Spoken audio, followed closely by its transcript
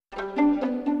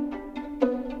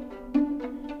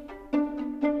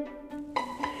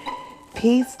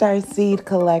Peace, Starseed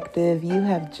Collective. You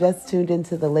have just tuned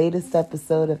into the latest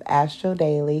episode of Astro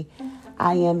Daily.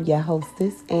 I am your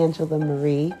hostess, Angela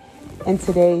Marie, and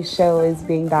today's show is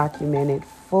being documented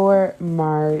for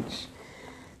March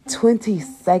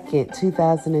 22nd,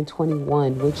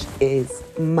 2021, which is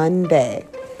Monday.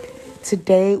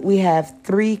 Today, we have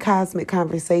 3 cosmic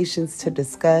conversations to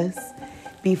discuss.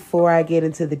 Before I get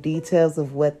into the details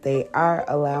of what they are,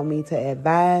 allow me to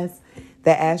advise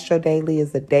that Astro Daily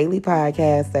is a daily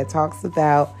podcast that talks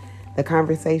about the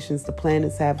conversations the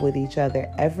planets have with each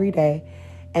other every day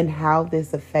and how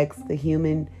this affects the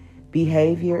human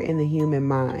behavior and the human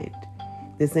mind.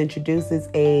 This introduces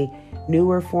a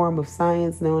newer form of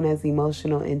science known as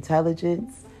emotional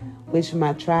intelligence, which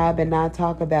my tribe and I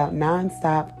talk about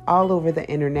nonstop all over the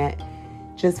internet.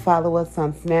 Just follow us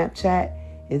on Snapchat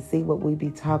and see what we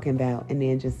be talking about, and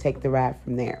then just take the ride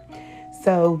from there.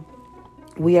 So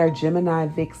we are Gemini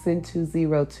Vixen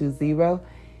 2020,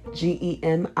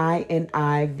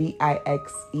 GEMINI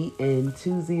VIXEN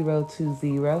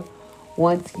 2020.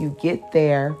 Once you get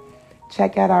there,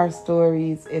 check out our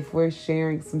stories. If we're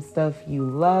sharing some stuff you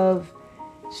love,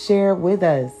 share with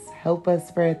us. Help us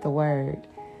spread the word.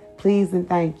 Please and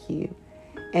thank you.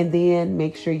 And then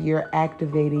make sure you're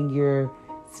activating your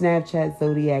Snapchat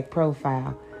Zodiac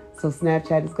profile. So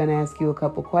Snapchat is going to ask you a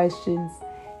couple questions,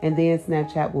 and then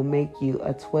Snapchat will make you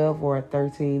a 12 or a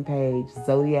 13 page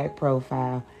Zodiac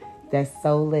profile. That's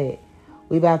so lit.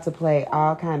 We about to play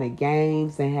all kind of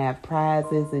games and have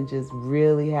prizes and just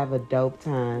really have a dope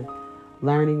time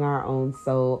learning our own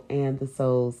soul and the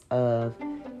souls of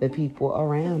the people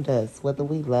around us, whether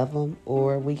we love them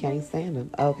or we can't stand them.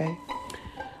 Okay.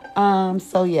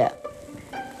 So yeah.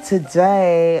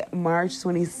 Today, March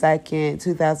 22nd,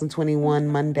 2021,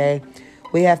 Monday,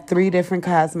 we have 3 different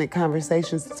cosmic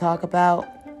conversations to talk about.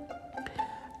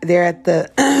 They're at the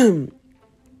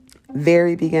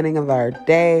very beginning of our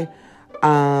day,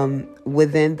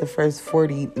 within the first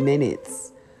 40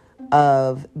 minutes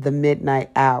of the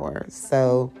midnight hour.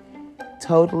 So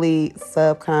totally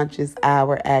subconscious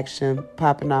hour action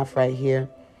popping off right here.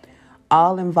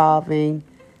 All involving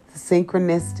the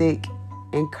synchronistic,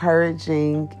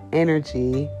 encouraging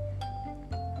energy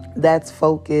that's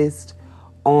focused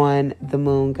on the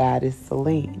moon goddess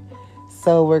Selene.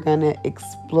 So we're going to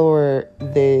explore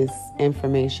this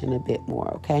information a bit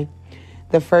more, okay?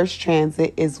 The first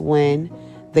transit is when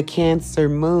the Cancer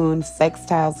moon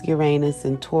sextiles Uranus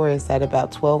and Taurus at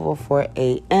about 12:04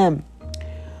 a.m.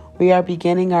 We are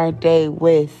beginning our day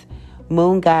with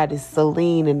moon goddess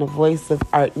Selene in the voice of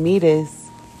Artemis,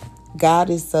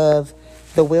 goddess of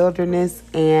the wilderness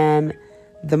and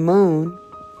the moon,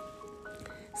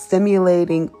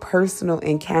 stimulating personal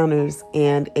encounters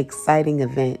and exciting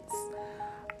events.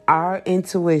 Our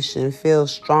intuition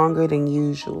feels stronger than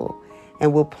usual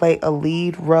and will play a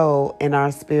lead role in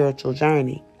our spiritual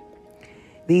journey.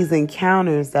 These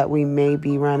encounters that we may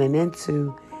be running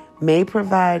into may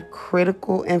provide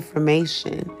critical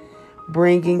information,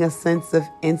 bringing a sense of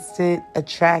instant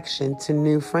attraction to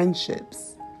new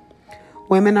friendships.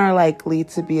 Women are likely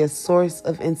to be a source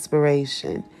of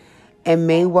inspiration and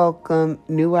may welcome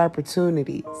new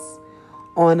opportunities.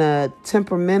 On a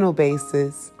temperamental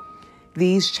basis,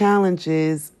 these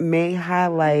challenges may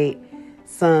highlight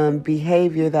some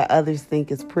behavior that others think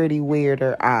is pretty weird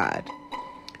or odd.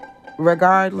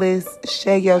 Regardless,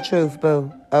 share your truth,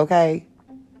 boo, okay?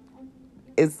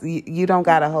 You don't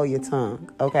gotta hold your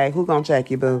tongue, okay? Who gonna check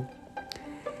you, boo?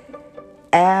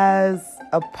 As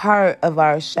a part of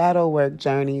our shadow work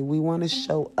journey, we want to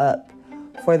show up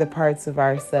for the parts of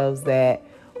ourselves that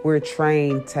we're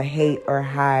trained to hate or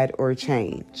hide or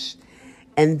change.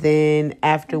 And then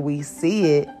after we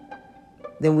see it,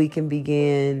 then we can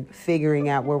begin figuring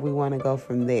out where we want to go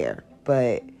from there.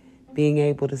 But being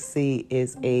able to see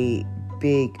is a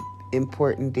big,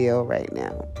 important deal right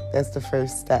now. That's the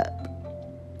first step.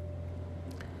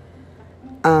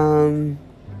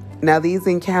 Now, these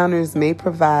encounters may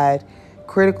provide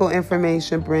critical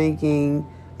information, bringing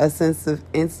a sense of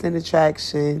instant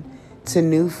attraction to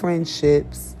new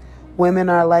friendships. Women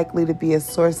are likely to be a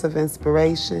source of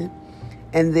inspiration,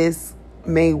 and this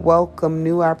may welcome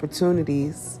new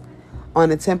opportunities. On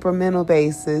a temperamental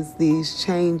basis, these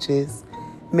changes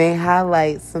may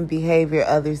highlight some behavior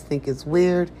others think is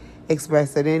weird,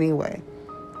 express it anyway.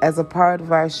 As a part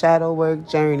of our shadow work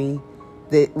journey,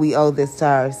 that we owe this to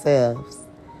ourselves.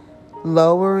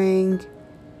 Lowering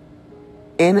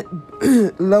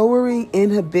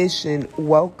inhibition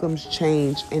welcomes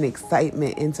change and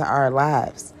excitement into our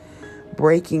lives,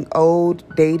 breaking old,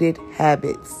 dated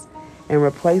habits and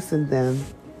replacing them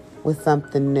with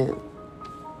something new.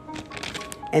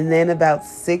 And then about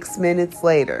 6 minutes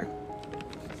later,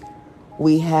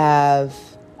 We have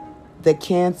the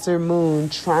Cancer moon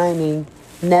trining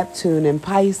Neptune in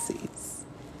Pisces.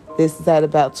 This is at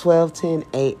about 12:10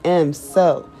 a.m.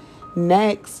 So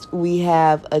next we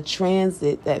have a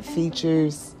transit that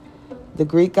features the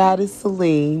Greek goddess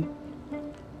Selene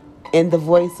in the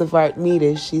voice of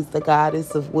Artemis. She's the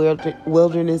goddess of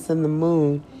wilderness and the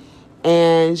moon.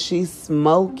 And she's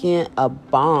smoking a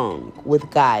bong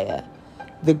with Gaia,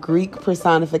 the Greek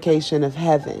personification of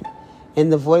heaven, in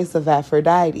the voice of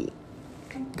Aphrodite,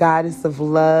 goddess of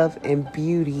love and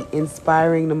beauty,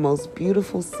 inspiring the most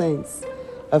beautiful sense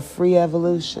of free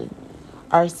evolution.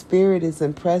 Our spirit is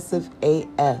impressive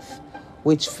AF,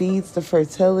 which feeds the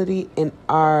fertility in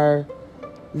our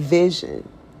vision.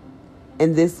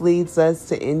 And this leads us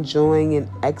to enjoying an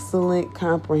excellent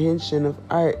comprehension of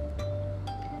art.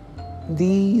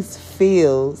 These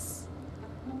feels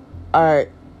are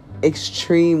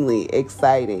extremely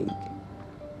exciting,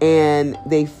 and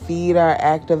they feed our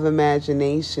active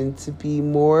imagination to be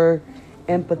more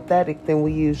empathetic than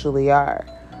we usually are.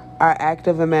 Our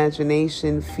active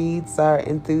imagination feeds our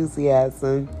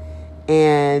enthusiasm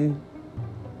and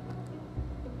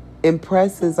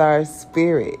impresses our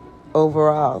spirit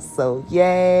overall. So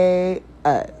yay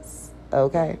us.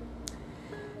 Okay.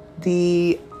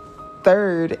 The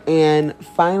third and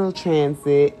final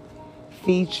transit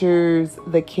features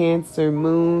the Cancer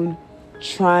moon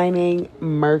trining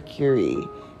Mercury,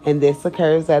 and this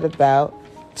occurs at about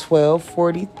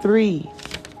 12:43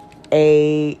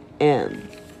 a.m.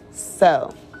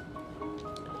 So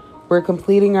we're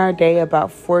completing our day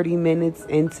about 40 minutes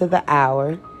into the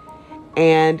hour,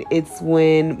 and it's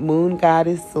when moon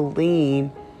goddess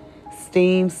Selene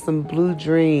steams some blue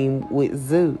dream with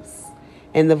Zeus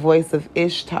in the voice of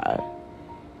Ishtar.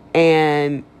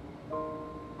 And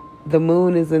the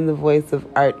moon is in the voice of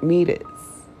Artemis.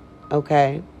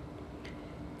 Okay?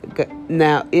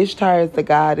 Now, Ishtar is the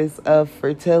goddess of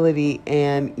fertility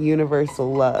and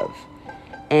universal love,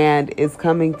 and is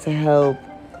coming to help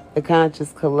the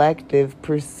conscious collective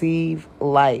perceive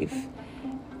life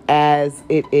as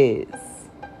it is.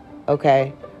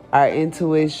 Okay? Our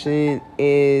intuition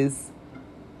is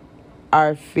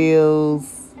our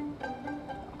feels,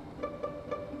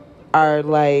 are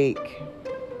like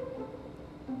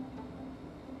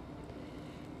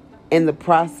in the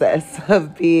process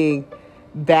of being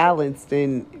balanced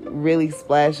and really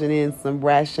splashing in some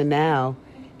rationale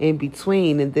in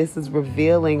between. And this is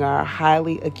revealing our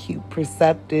highly acute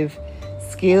perceptive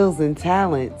skills and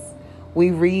talents.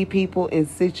 We read people in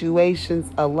situations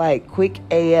alike, quick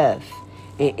AF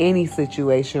in any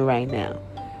situation right now.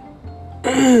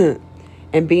 And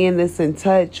being this in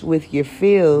touch with your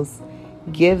feels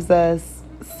gives us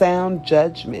sound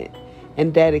judgment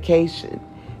and dedication,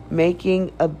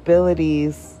 making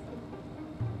abilities,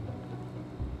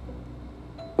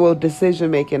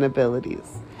 decision-making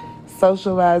abilities.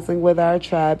 Socializing with our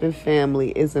tribe and family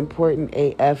is important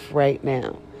AF right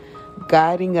now,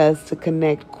 guiding us to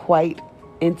connect quite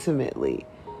intimately,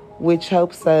 which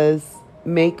helps us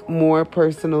make more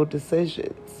personal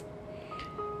decisions.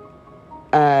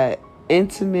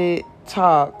 Intimate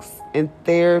talks and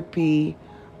therapy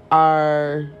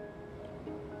are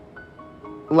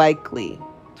likely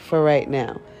for right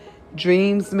now.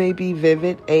 Dreams may be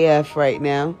vivid AF right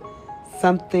now.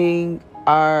 Something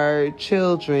our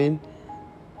children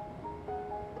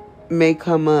may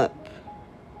come up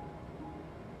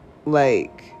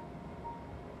like,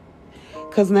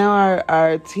 because now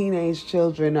our teenage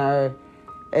children are,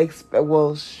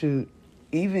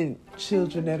 even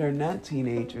children that are not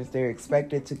teenagers, they're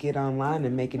expected to get online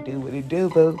and make it do what it do,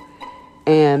 boo.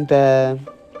 And,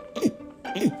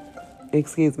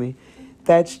 excuse me,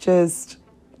 that's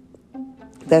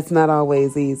not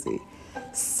always easy.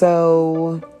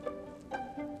 So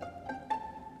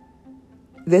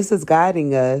this is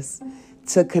guiding us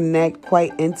to connect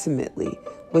quite intimately,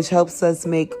 which helps us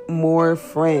make more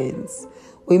friends.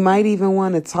 We might even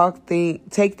want to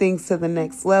take things to the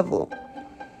next level.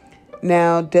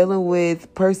 Now, dealing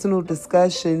with personal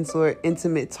discussions or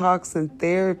intimate talks and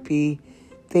therapy,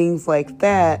 things like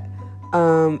that,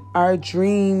 our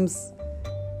dreams,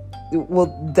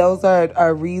 those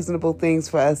are reasonable things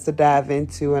for us to dive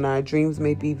into, and our dreams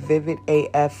may be vivid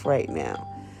AF right now.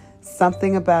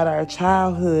 Something about our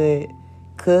childhood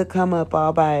could come up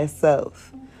all by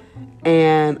itself,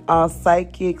 and our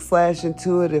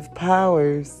psychic/intuitive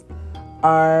powers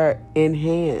are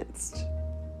enhanced.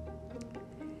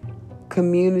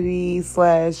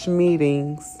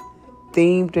 Community/meetings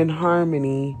themed in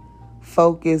harmony,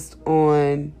 focused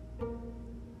on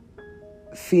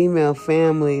female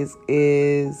families,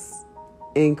 is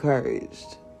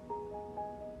encouraged.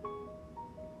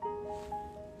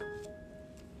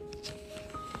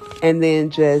 and then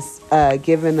just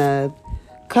giving a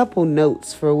couple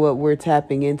notes for what we're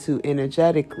tapping into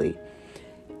energetically.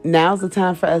 Now's the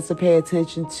time for us to pay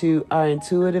attention to our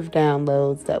intuitive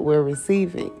downloads that we're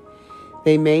receiving.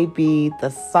 They may be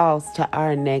the sauce to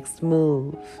our next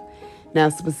move. Now,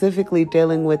 specifically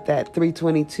dealing with that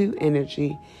 322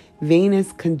 energy,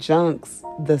 Venus conjuncts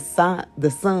the sun,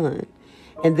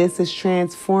 and this is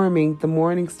transforming the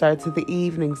morning star to the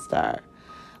evening star.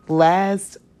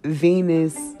 Last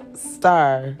Venus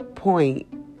star point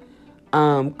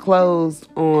closed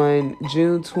on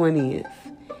June 20th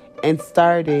and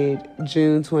started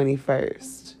June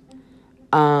 21st.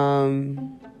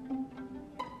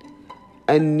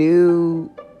 A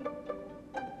new,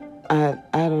 I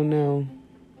don't know.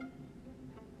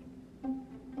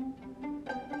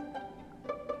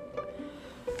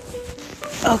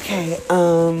 Okay,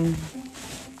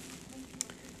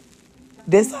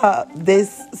 this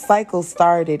cycle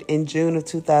started in June of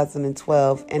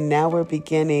 2012, and now we're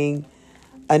beginning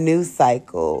a new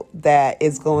cycle that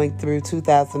is going through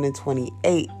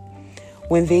 2028.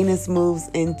 When Venus moves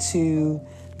into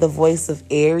the voice of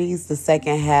Aries, the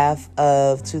second half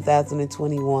of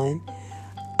 2021,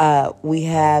 we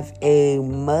have a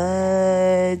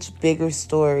much bigger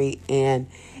story and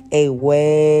a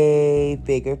way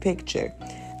bigger picture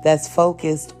that's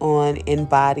focused on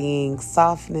embodying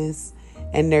softness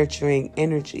and nurturing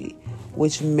energy,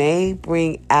 which may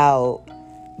bring out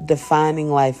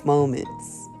defining life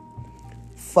moments.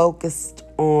 Focused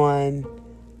on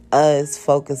us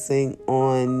focusing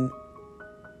on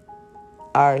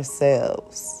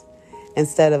ourselves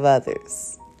instead of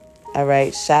others. All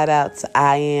right. Shout out to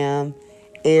I Am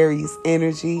Aries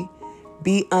energy.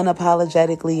 Be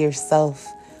unapologetically yourself.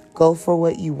 Go for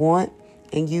what you want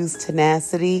and use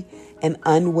tenacity and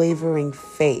unwavering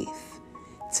faith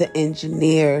to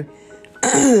engineer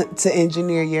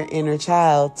your inner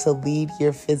child to lead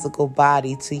your physical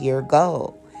body to your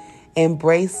goal.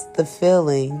 Embrace the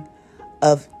feeling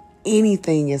of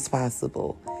anything is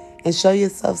possible and show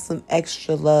yourself some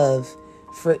extra love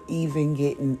for even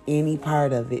getting any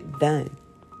part of it done.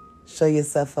 Show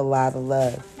yourself a lot of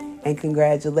love. And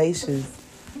congratulations.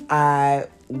 I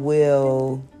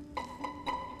will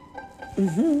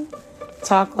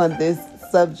talk on this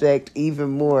subject even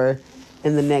more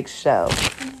in the next show.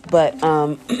 But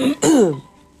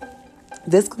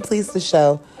this completes the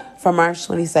show for March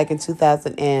 22nd,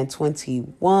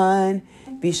 2021.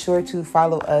 Be sure to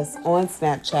follow us on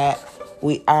Snapchat.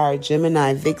 We are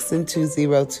Gemini Vixen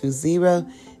 2020,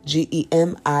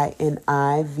 GEMINI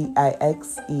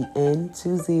VIXEN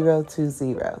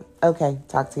 2020. Okay,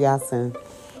 talk to y'all soon.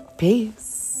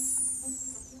 Peace.